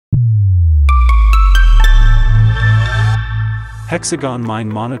HxGN Mine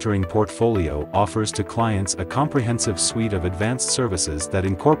Monitoring Portfolio offers to clients a comprehensive suite of advanced services that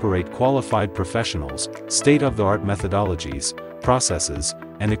incorporate qualified professionals, state-of-the-art methodologies, processes,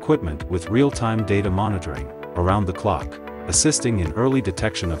 and equipment with real-time data monitoring, around the clock, assisting in early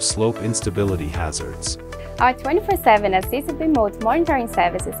detection of slope instability hazards. Our 24/7 assisted remote monitoring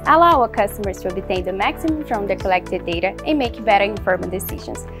services allow our customers to obtain the maximum from their collected data and make better informed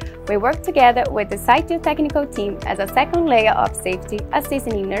decisions. We work together with the Site Technical team as a second layer of safety,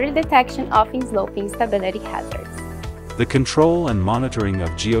 assisting in early detection of slope instability hazards. The control and monitoring of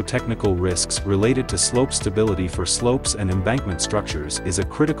geotechnical risks related to slope stability for slopes and embankment structures is a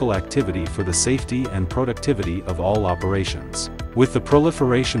critical activity for the safety and productivity of all operations. With the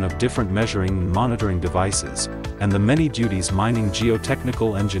proliferation of different measuring and monitoring devices, and the many duties mining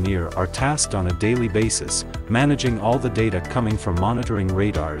geotechnical engineer are tasked on a daily basis, managing all the data coming from monitoring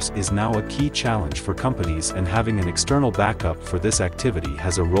radars is now a key challenge for companies, and having an external backup for this activity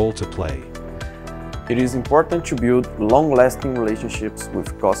has a role to play. It is important to build long-lasting relationships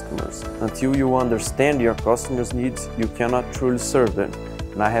with customers. Until you understand your customers' needs, you cannot truly serve them,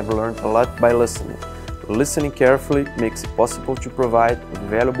 and I have learned a lot by listening. Listening carefully makes it possible to provide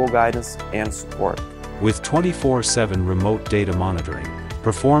valuable guidance and support. With 24/7 remote data monitoring,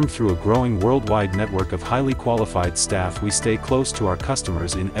 performed through a growing worldwide network of highly qualified staff, we stay close to our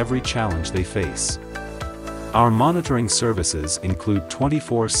customers in every challenge they face. Our monitoring services include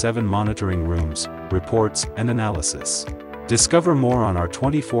 24/7 monitoring rooms, reports, and analysis. Discover more on our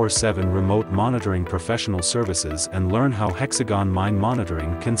 24/7 remote monitoring professional services and learn how HxGN Mine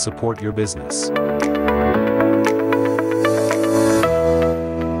Monitoring can support your business.